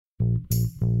Welcome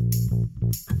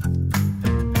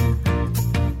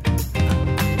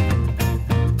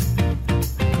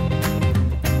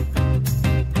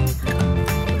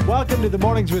to the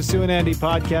Mornings with Sue and Andy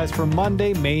podcast for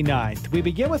Monday, May 9th. We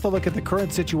begin with a look at the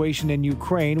current situation in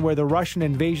Ukraine, where the Russian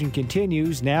invasion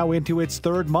continues now into its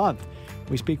third month.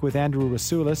 We speak with Andrew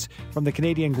Rasiulis from the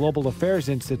Canadian Global Affairs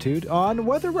Institute on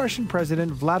whether Russian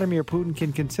President Vladimir Putin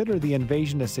can consider the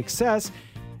invasion a success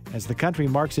as the country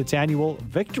marks its annual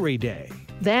Victory Day.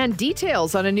 Then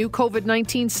details on a new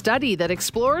COVID-19 study that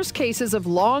explores cases of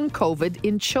long COVID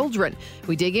in children.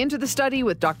 We dig into the study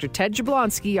with Dr. Ted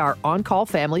Jablonski, our on-call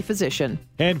family physician.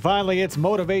 And finally, it's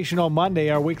Motivational Monday,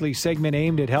 our weekly segment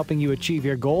aimed at helping you achieve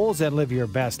your goals and live your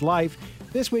best life.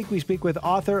 This week, we speak with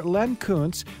author Len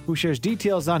Kuntz, who shares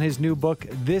details on his new book,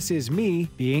 This Is Me,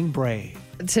 Being Brave.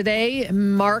 Today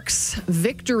marks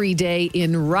Victory Day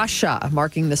in Russia,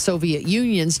 marking the Soviet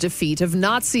Union's defeat of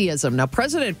Nazism. Now,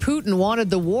 President Putin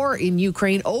wanted the war in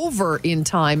Ukraine over in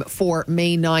time for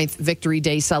May 9th Victory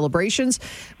Day celebrations.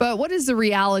 But what is the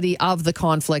reality of the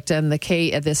conflict and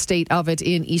the state of it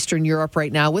in Eastern Europe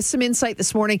right now? With some insight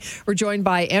this morning, we're joined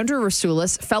by Andrew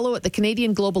Rasiulis, fellow at the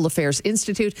Canadian Global Affairs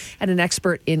Institute and an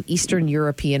expert in Eastern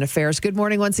European affairs. Good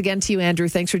morning once again to you, Andrew.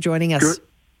 Thanks for joining us.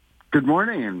 Good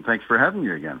morning, and thanks for having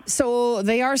me again. So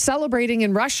they are celebrating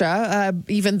in Russia,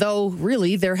 even though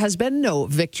really there has been no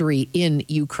victory in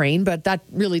Ukraine. But that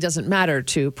really doesn't matter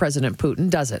to President Putin,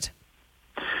 does it?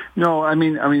 No, I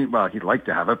mean, well, he'd like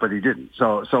to have it, but he didn't.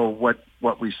 So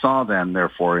what we saw then,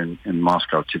 therefore, in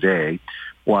Moscow today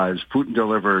was Putin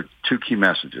delivered two key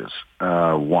messages.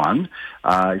 One,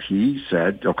 he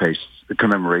said, okay, the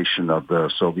commemoration of the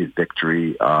Soviet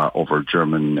victory over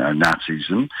German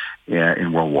Nazism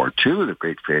in World War II, the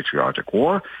Great Patriotic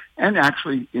War, and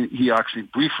he actually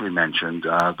briefly mentioned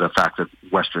the fact that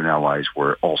Western allies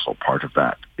were also part of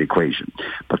that equation.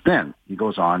 But then he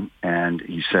goes on and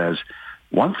he says,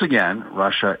 once again,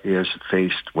 Russia is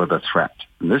faced with a threat.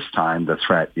 And this time, the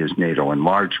threat is NATO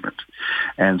enlargement.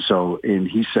 And so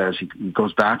he says he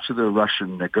goes back to the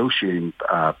Russian negotiating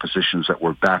positions that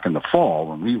were back in the fall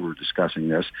when we were discussing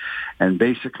this. And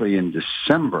basically in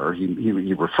December,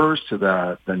 he refers to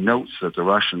the notes that the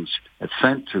Russians had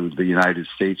sent to the United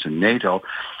States and NATO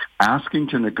asking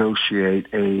to negotiate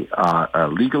a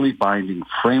legally binding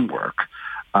framework,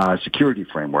 security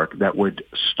framework that would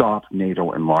stop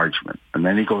NATO enlargement. And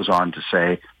then he goes on to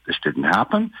say this didn't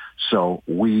happen, so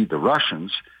we, the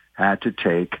Russians, had to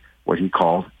take what he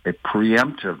called a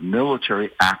preemptive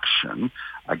military action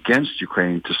against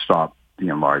Ukraine to stop the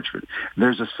enlargement.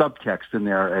 There's a subtext in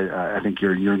there. I think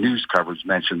your news coverage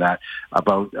mentioned that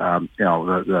about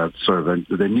the sort of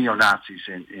the neo-Nazis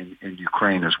in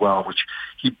Ukraine as well, which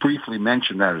he briefly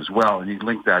mentioned that as well, and he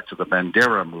linked that to the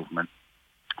Bandera movement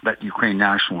that Ukraine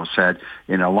nationalists had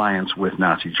in alliance with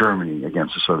Nazi Germany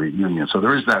against the Soviet Union. So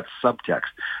there is that subtext.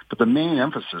 But the main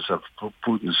emphasis of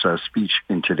Putin's speech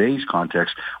in today's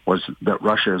context was that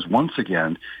Russia is once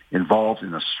again involved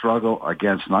in a struggle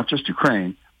against not just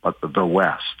Ukraine, but the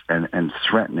West and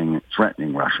threatening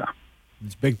Russia.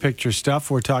 It's big picture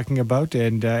stuff we're talking about.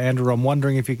 And Andrew, I'm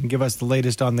wondering if you can give us the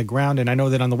latest on the ground. And I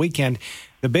know that on the weekend,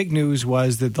 the big news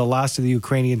was that the last of the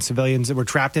Ukrainian civilians that were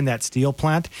trapped in that steel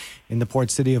plant in the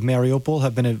port city of Mariupol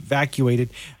have been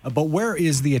evacuated. But where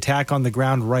is the attack on the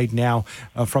ground right now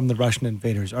from the Russian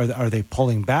invaders? Are they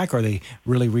pulling back? Are they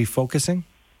really refocusing?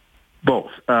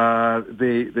 Both.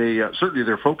 They certainly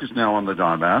they're focused now on the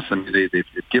Donbass. I mean, they've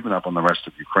given up on the rest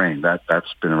of Ukraine.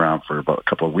 That's been around for about a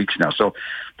couple of weeks now. So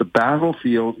the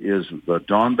battlefield is the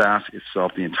Donbass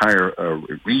itself, the entire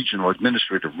regional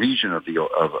administrative region of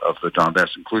the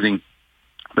Donbass, including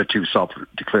the two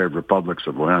self-declared republics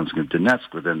of Luhansk and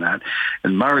Donetsk within that,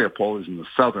 and Mariupol is in the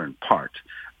southern part.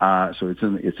 So it's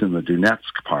in the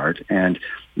Donetsk part, and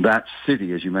that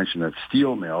city, as you mentioned, that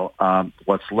steel mill.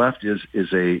 What's left is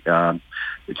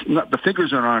it's not, the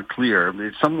figures are not clear.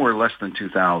 It's somewhere less than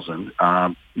 2,000,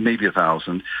 maybe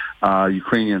 1,000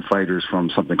 Ukrainian fighters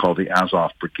from something called the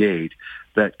Azov Brigade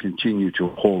that continue to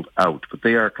hold out, but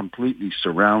they are completely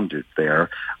surrounded there,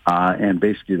 and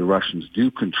basically the Russians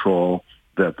do control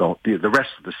the rest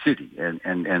of the city, and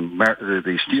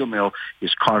the steel mill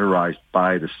is cauterized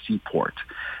by the seaport.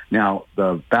 Now,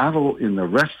 the battle in the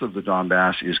rest of the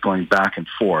Donbass is going back and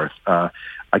forth.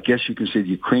 I guess you can say the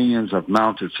Ukrainians have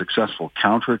mounted successful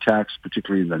counterattacks,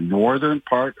 particularly in the northern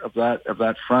part of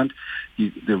that front.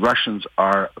 The Russians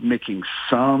are making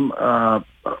some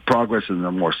progress in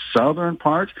the more southern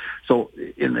part. So,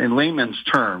 in layman's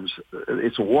terms,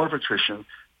 it's a war of attrition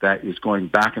that is going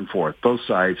back and forth. Both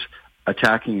sides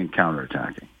attacking and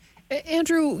counterattacking.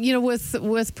 Andrew, with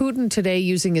Putin today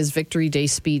using his Victory Day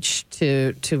speech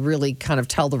to really kind of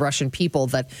tell the Russian people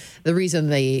that the reason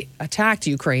they attacked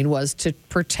Ukraine was to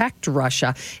protect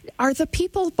Russia. Are the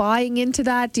people buying into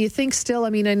that? Do you think still?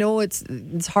 I mean, I know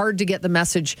it's hard to get the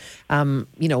message, hard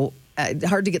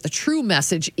to get the true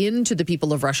message into the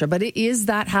people of Russia, but is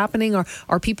that happening?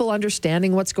 Are people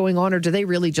understanding what's going on, or do they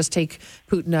really just take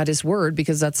Putin at his word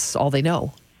because that's all they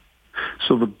know?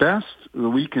 So the best that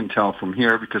we can tell from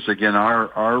here, because again,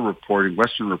 our reporting,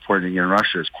 Western reporting in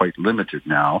Russia is quite limited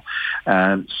now.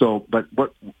 And so, but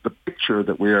what the picture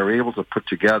that we are able to put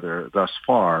together thus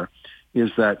far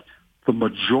is that the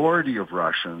majority of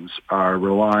Russians are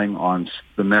relying on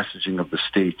the messaging of the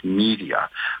state media.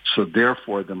 So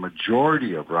therefore, the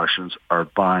majority of Russians are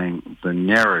buying the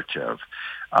narrative.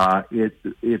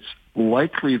 It's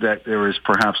likely that there is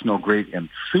perhaps no great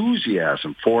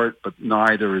enthusiasm for it, but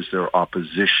neither is there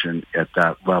opposition at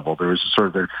that level. There is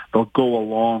they'll go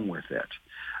along with it.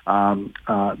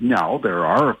 Now, there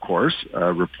are, of course,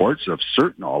 reports of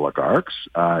certain oligarchs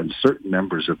and certain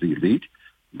members of the elite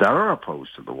that are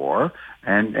opposed to the war,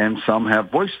 and some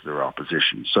have voiced their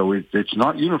opposition. So it's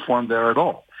not uniform there at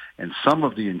all. And some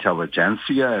of the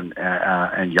intelligentsia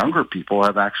and younger people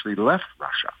have actually left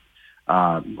Russia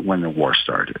when the war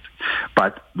started.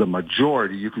 But the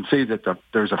majority, you can say that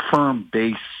there's a firm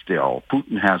base still.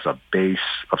 Putin has a base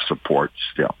of support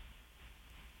still.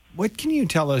 What can you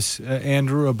tell us,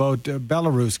 Andrew, about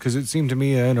Belarus? Because it seemed to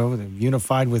me,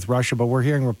 unified with Russia, but we're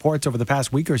hearing reports over the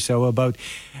past week or so about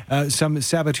some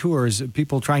saboteurs,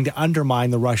 people trying to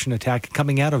undermine the Russian attack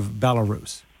coming out of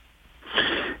Belarus.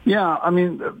 Yeah, I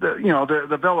mean,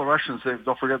 the Belarusians.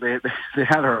 Don't forget they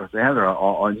had a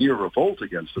near revolt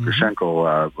against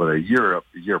Lukashenko a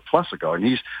year plus ago,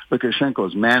 and Lukashenko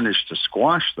has managed to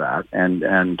squash that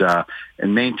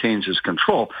and maintains his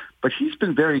control. But he's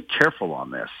been very careful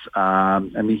on this. I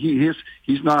mean,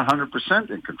 he's not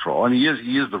 100% in control, and he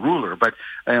is the ruler. But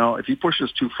if he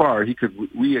pushes too far, he could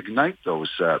reignite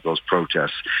those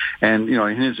protests. And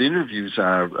in his interviews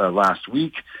last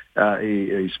week,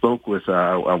 he spoke with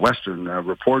a Western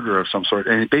reporter of some sort,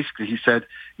 and basically he said,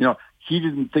 he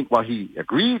didn't think, while he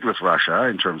agreed with Russia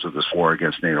in terms of this war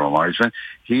against NATO enlargement,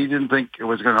 he didn't think it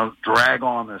was going to drag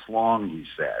on this long, he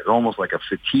said, almost like a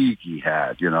fatigue he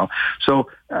had, So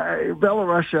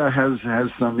Belarusia has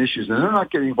some issues, and they're not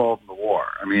getting involved in the war.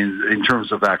 I mean, in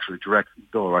terms of actually direct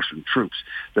Belarusian troops.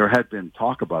 There had been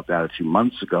talk about that a few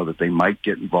months ago, that they might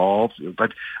get involved,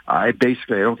 but I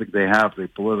don't think they have the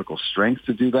political strength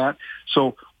to do that.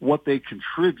 So what they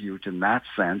contribute in that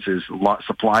sense is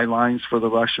supply lines for the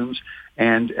Russians,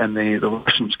 and the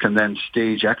Russians can then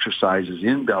stage exercises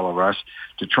in Belarus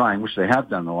to try, which they have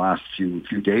done the last few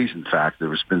days. In fact, there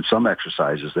has been some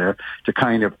exercises there to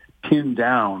kind of pin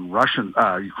down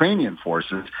Ukrainian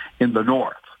forces in the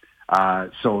north.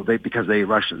 Because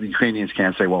the Ukrainians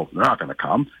can't say, well, they're not going to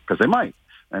come, because they might.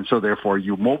 And so therefore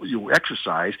you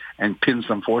exercise and pin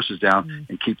some forces down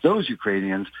and keep those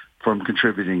Ukrainians from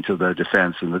contributing to the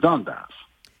defense in the Donbass.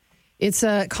 It's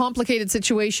a complicated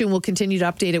situation. We'll continue to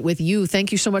update it with you.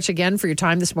 Thank you so much again for your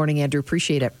time this morning, Andrew.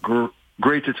 Appreciate it.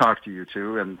 Great to talk to you,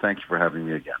 too, and thank you for having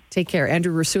me again. Take care.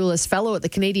 Andrew Rasiulis, fellow at the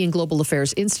Canadian Global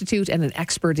Affairs Institute and an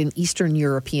expert in Eastern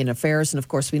European affairs. And, of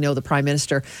course, we know the Prime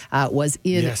Minister was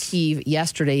in Kyiv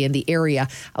yesterday, in the area,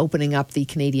 opening up the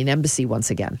Canadian embassy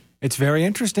once again. It's very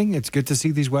interesting. It's good to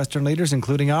see these Western leaders,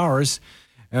 including ours,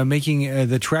 making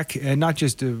the trek, not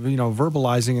just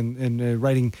verbalizing and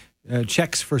writing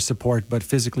checks for support, but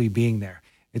physically being there.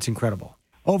 It's incredible.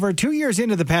 Over 2 years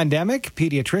into the pandemic,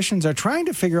 pediatricians are trying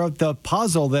to figure out the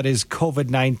puzzle that is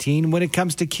COVID-19 when it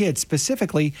comes to kids,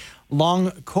 specifically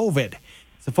long COVID.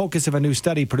 It's the focus of a new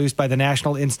study produced by the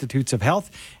National Institutes of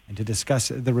Health. And to discuss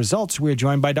the results, we're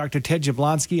joined by Dr. Ted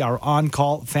Jablonski, our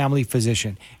on-call family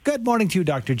physician. Good morning to you,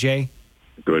 Dr. J.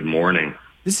 Good morning.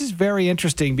 This is very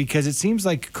interesting because it seems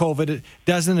like COVID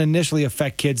doesn't initially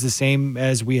affect kids the same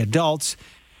as we adults.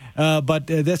 But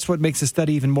that's what makes the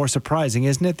study even more surprising,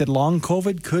 isn't it? That long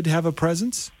COVID could have a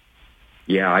presence?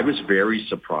 Yeah, I was very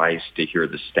surprised to hear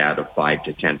the stat of 5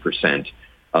 to 10%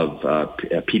 of a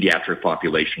pediatric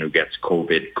population who gets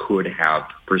COVID could have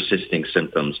persisting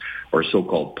symptoms, or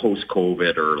so-called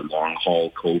post-COVID or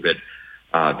long-haul COVID,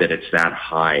 that it's that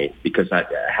high, because that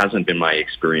hasn't been my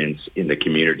experience in the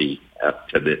community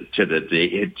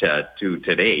to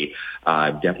today.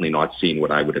 I've definitely not seen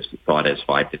what I would have thought as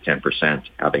 5 to 10%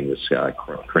 having this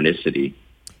chronicity.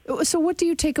 So what do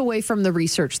you take away from the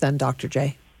research then, Dr.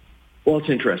 J? Well, it's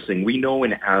interesting. We know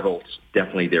in adults,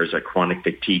 definitely there's a chronic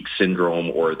fatigue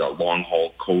syndrome, or the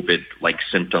long-haul COVID-like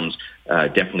symptoms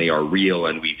definitely are real,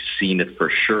 and we've seen it for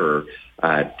sure.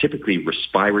 Typically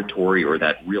respiratory or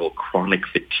that real chronic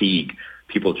fatigue,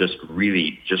 people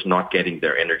just not getting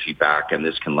their energy back, and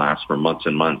this can last for months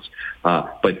and months.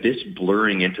 But this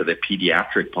blurring into the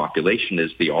pediatric population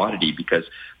is the oddity, because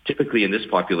typically in this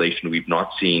population, we've not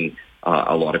seen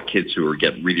a lot of kids who are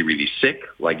getting really, really sick.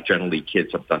 Like, generally,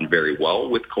 kids have done very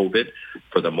well with COVID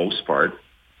for the most part.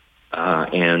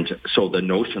 And so the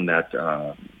notion that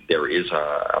there is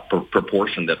a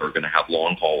proportion that are going to have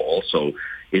long haul also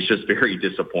is just very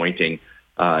disappointing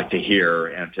to hear,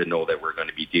 and to know that we're going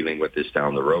to be dealing with this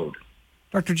down the road.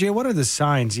 Dr. J, what are the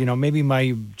signs? Maybe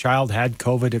my child had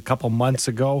COVID a couple months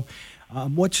ago.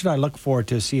 What should I look for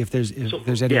to see if there's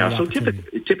any opportunity?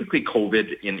 So typically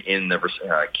COVID in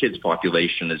the kids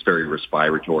population is very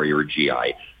respiratory or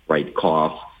GI, right?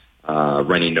 Cough,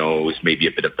 runny nose, maybe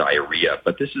a bit of diarrhea.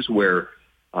 But this is where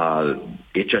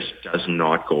it just does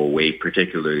not go away,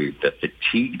 particularly the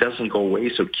fatigue doesn't go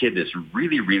away. So kid is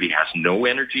really has no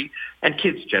energy. And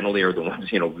kids generally are the ones,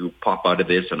 who pop out of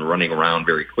this and running around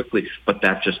very quickly. But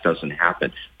that just doesn't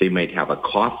happen. They might have a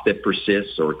cough that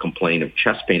persists, or complain of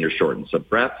chest pain or shortness of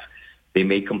breath. They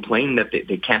may complain that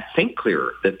they can't think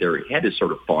clearer, that their head is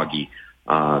sort of foggy,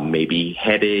 maybe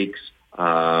headaches,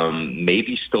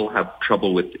 maybe still have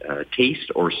trouble with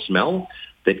taste or smell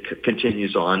that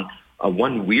continues on.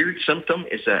 One weird symptom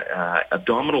is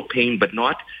abdominal pain, but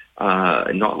not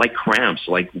like cramps,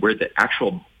 like where the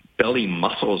actual belly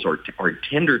muscles are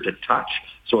tender to touch.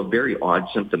 So a very odd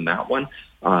symptom, that one.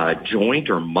 Joint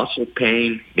or muscle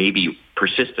pain, maybe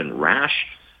persistent rash.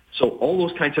 So all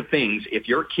those kinds of things, if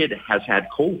your kid has had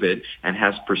COVID and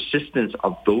has persistence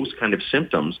of those kind of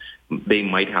symptoms, they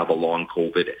might have a long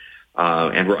COVID.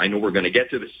 And I know we're going to get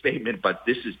to this statement, but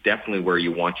this is definitely where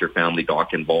you want your family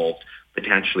doc involved,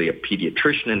 potentially a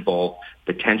pediatrician involved,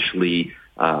 potentially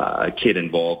a kid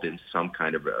involved in some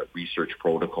kind of a research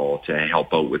protocol to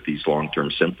help out with these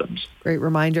long-term symptoms. Great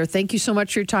reminder. Thank you so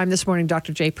much for your time this morning,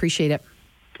 Dr. J. Appreciate it.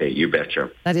 Okay, you betcha.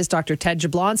 That is Dr. Ted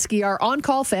Jablonski, our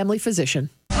on-call family physician.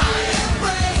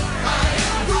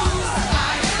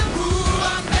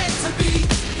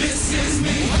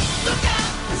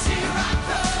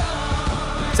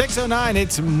 6:09,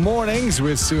 it's Mornings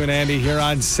with Sue and Andy here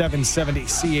on 770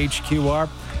 CHQR.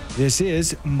 This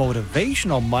is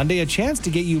Motivational Monday, a chance to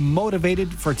get you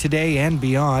motivated for today and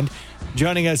beyond.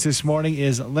 Joining us this morning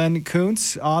is Len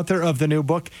Kuntz, author of the new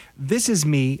book, This Is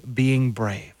Me Being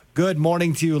Brave. Good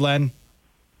morning to you, Len.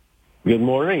 Good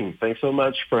morning. Thanks so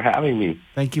much for having me.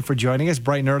 Thank you for joining us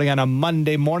bright and early on a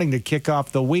Monday morning to kick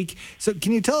off the week. So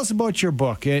can you tell us about your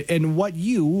book and what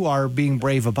you are being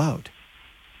brave about?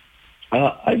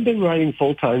 I've been writing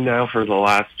full-time now for the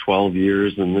last 12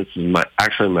 years, and this is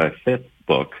actually my fifth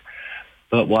book.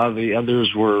 But while the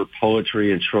others were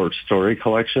poetry and short story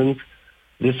collections,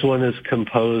 this one is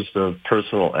composed of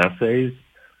personal essays.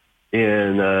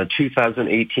 In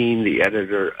 2018, the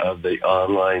editor of the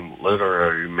online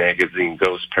literary magazine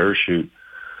Ghost Parachute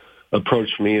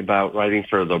approached me about writing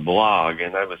for the blog,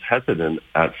 and I was hesitant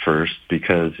at first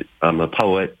because I'm a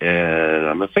poet and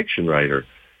I'm a fiction writer.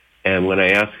 And when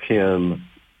I asked him,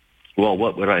 well,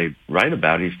 what would I write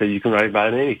about? He said, you can write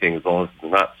about anything as long as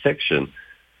it's not fiction.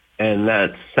 And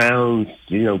that sounds,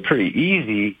 pretty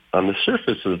easy on the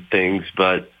surface of things,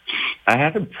 but I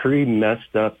had a pretty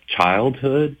messed up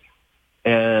childhood.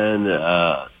 And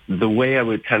the way I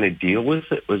would kind of deal with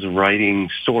it was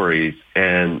writing stories.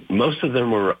 And most of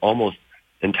them were almost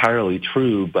entirely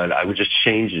true, but I would just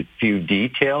change a few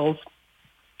details.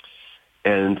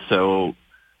 And so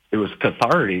it was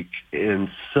cathartic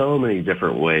in so many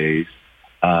different ways,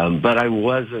 but I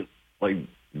wasn't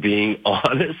being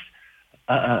honest,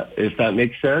 if that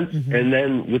makes sense. Mm-hmm. And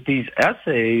then with these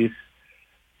essays,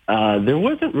 there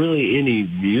wasn't really any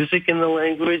music in the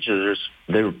language.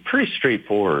 They were pretty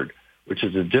straightforward, which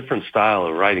is a different style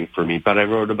of writing for me. But I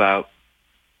wrote about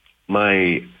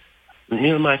my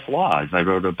flaws. I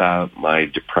wrote about my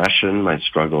depression, my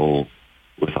struggle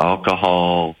with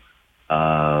alcohol,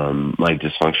 my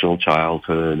dysfunctional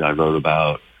childhood. I wrote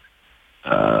about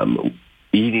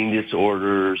eating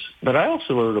disorders, but I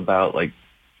also wrote about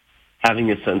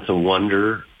having a sense of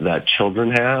wonder that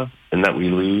children have and that we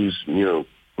lose,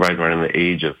 right around the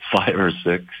age of 5 or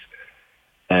 6.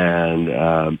 And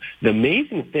the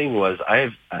amazing thing was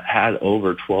I've had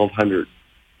over 1,200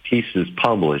 pieces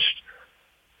published,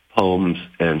 poems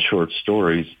and short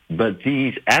stories, but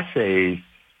these essays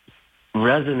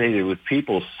resonated with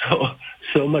people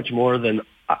so much more than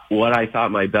what I thought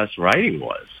my best writing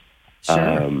was.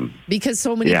 Sure. Because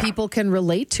so many people can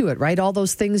relate to it, right? All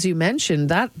those things you mentioned,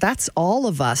 that's all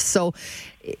of us. So,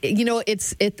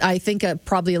 I think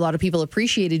probably a lot of people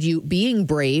appreciated you being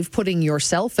brave, putting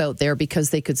yourself out there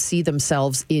because they could see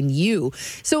themselves in you.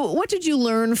 So what did you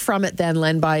learn from it then,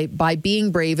 Len, by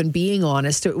being brave and being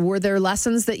honest? Were there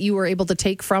lessons that you were able to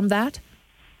take from that?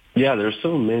 Yeah, there's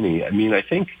so many. I mean, I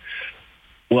think,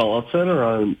 I'll center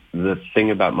on the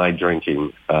thing about my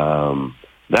drinking.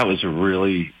 That was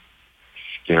really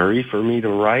scary for me to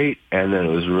write, and then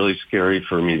it was really scary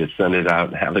for me to send it out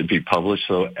and have it be published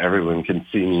so everyone can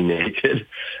see me naked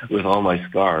with all my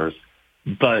scars.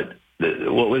 But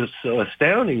what was so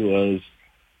astounding was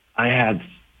I had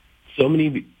so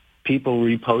many people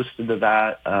reposted to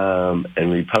that and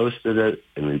reposted it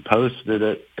and reposted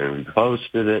it and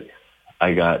reposted it.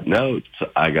 I got notes,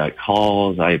 I got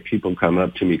calls, I had people come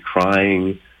up to me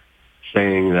crying,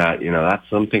 saying that, that's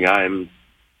something I'm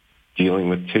dealing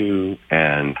with too.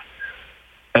 And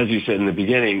as you said in the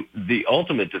beginning, the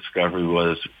ultimate discovery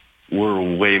was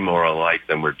we're way more alike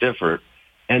than we're different.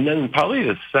 And then probably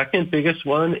the second biggest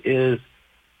one is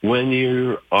when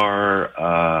you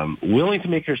are willing to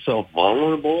make yourself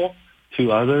vulnerable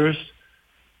to others,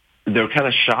 they're kind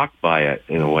of shocked by it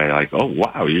in a way, like, oh,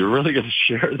 wow, you're really going to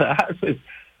share that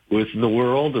with the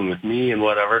world and with me and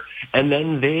whatever. And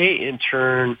then they, in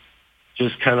turn,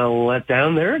 just kind of let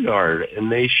down their guard,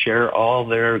 and they share all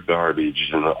their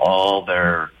garbage and all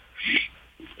their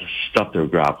stuff they're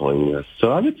grappling with.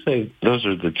 So I would say those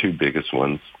are the two biggest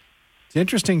ones. It's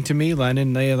interesting to me, Len,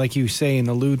 and like you say and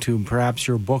allude to, perhaps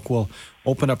your book will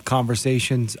open up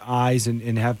conversations, eyes,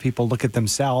 and have people look at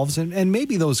themselves and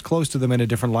maybe those close to them in a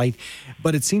different light.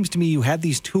 But it seems to me you had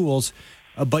these tools,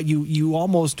 but you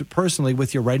almost personally,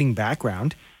 with your writing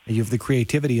background, and you have the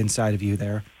creativity inside of you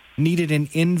there, needed an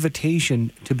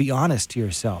invitation to be honest to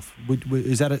yourself.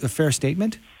 Is that a fair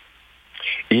statement?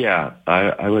 Yeah,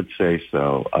 I would say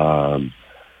so.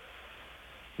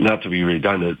 Not to be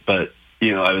redundant, but,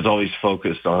 I was always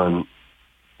focused on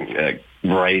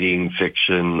writing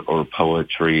fiction or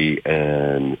poetry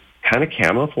and kind of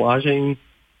camouflaging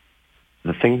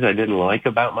the things I didn't like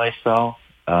about myself.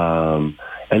 And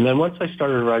then once I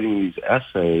started writing these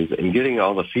essays and getting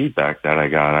all the feedback that I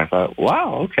got, I thought,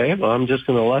 wow, okay, well, I'm just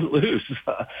going to let loose.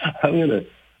 I'm going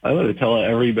to tell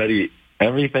everybody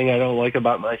everything I don't like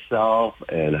about myself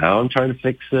and how I'm trying to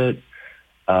fix it.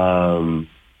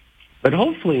 But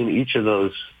hopefully in each of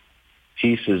those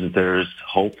pieces, there's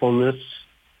hopefulness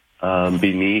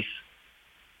beneath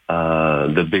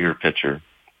the bigger picture.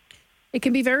 It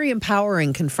can be very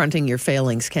empowering confronting your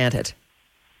failings, can't it?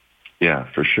 Yeah,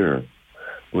 for sure.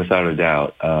 Without a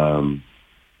doubt.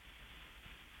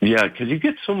 Because you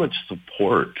get so much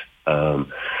support.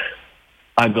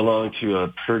 I belong to a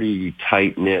pretty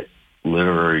tight-knit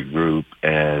literary group,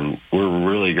 and we're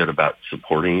really good about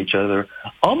supporting each other,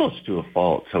 almost to a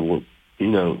fault. So,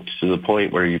 to the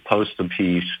point where you post a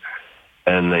piece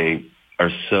and they are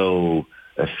so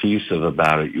effusive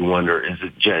about it, you wonder, is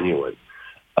it genuine?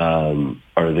 Or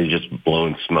are they just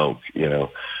blowing smoke,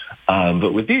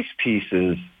 But with these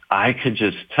pieces, I could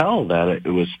just tell that it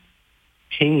was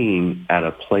pinging at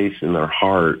a place in their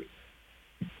heart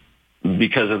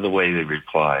because of the way they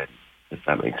replied, if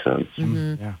that makes sense.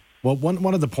 Mm-hmm. Yeah. Well,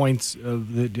 one of the points,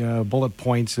 the bullet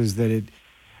points, is that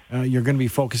you're going to be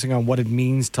focusing on what it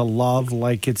means to love,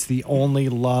 like it's the only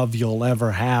love you'll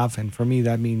ever have. And for me,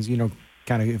 that means,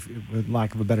 kind of, with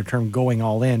lack of a better term, going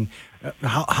all in.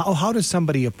 How does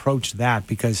somebody approach that?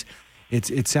 Because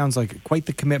it sounds like quite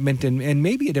the commitment and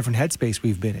maybe a different headspace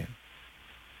we've been in.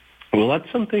 Well,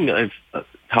 that's something I've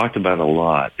talked about a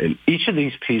lot. And each of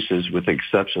these pieces, with the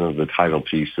exception of the title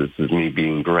pieces, is me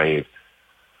being brave.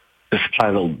 It's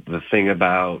titled The Thing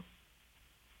About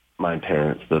My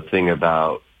Parents, The Thing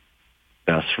About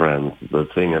Best Friends, The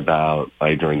Thing About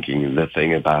My Drinking, The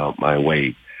Thing About My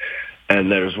Weight.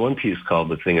 And there's one piece called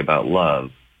The Thing About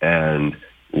Love. And,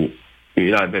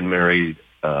 I've been married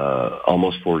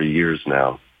almost 40 years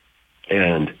now.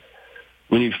 And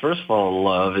when you first fall in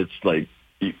love, it's like,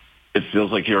 it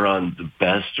feels like you're on the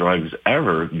best drugs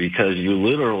ever because you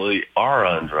literally are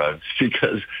on drugs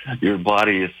because your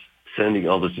body is sending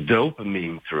all this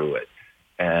dopamine through it.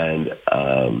 And,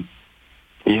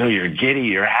 you're giddy,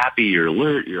 you're happy, you're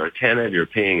alert, you're attentive, you're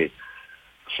paying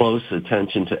close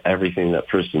attention to everything that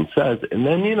person says. And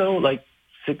then,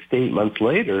 6 to 8 months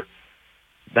later,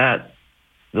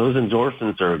 those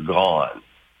endorphins are gone.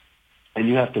 And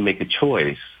you have to make a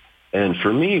choice. And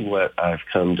for me, what I've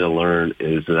come to learn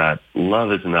is that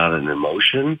love is not an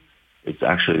emotion. It's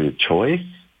actually a choice.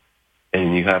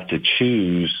 And you have to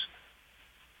choose,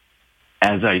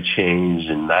 as I change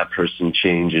and that person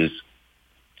changes,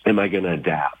 am I going to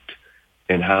adapt?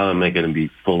 And how am I going to be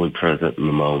fully present in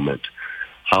the moment?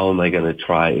 How am I going to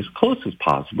try as close as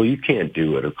possible? You can't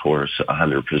do it, of course,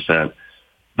 100%.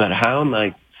 But how am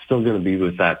I still going to be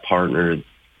with that partner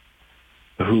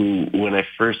who, when I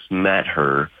first met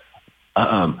her,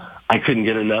 I couldn't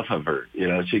get enough of her. You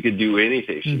know, she could do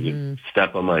anything. She could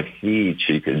step on my feet.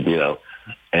 She could, you know,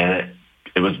 and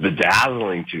it was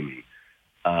bedazzling to me.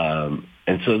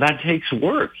 And so that takes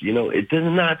work. You know, it does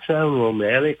not sound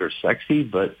romantic or sexy,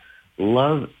 but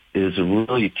love is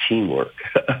really teamwork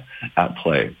at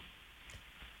play.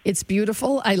 It's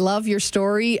beautiful. I love your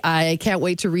story. I can't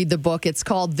wait to read the book. It's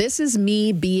called This Is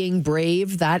Me Being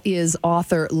Brave. That is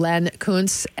author Len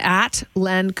Kuntz at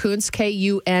Len Kuntz,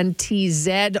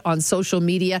 Kuntz on social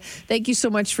media. Thank you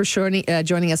so much for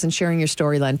joining us and sharing your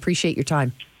story, Len. Appreciate your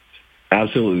time.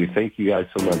 Absolutely. Thank you guys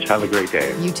so much. Have a great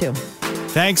day. You too.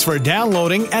 Thanks for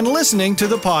downloading and listening to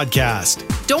the podcast.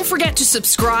 Don't forget to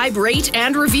subscribe, rate,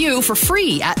 and review for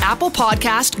free at Apple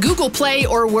Podcast, Google Play,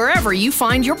 or wherever you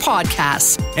find your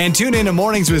podcasts. And tune in to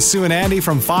Mornings with Sue and Andy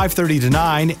from 5:30 to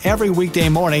 9 every weekday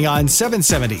morning on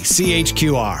 770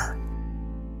 CHQR.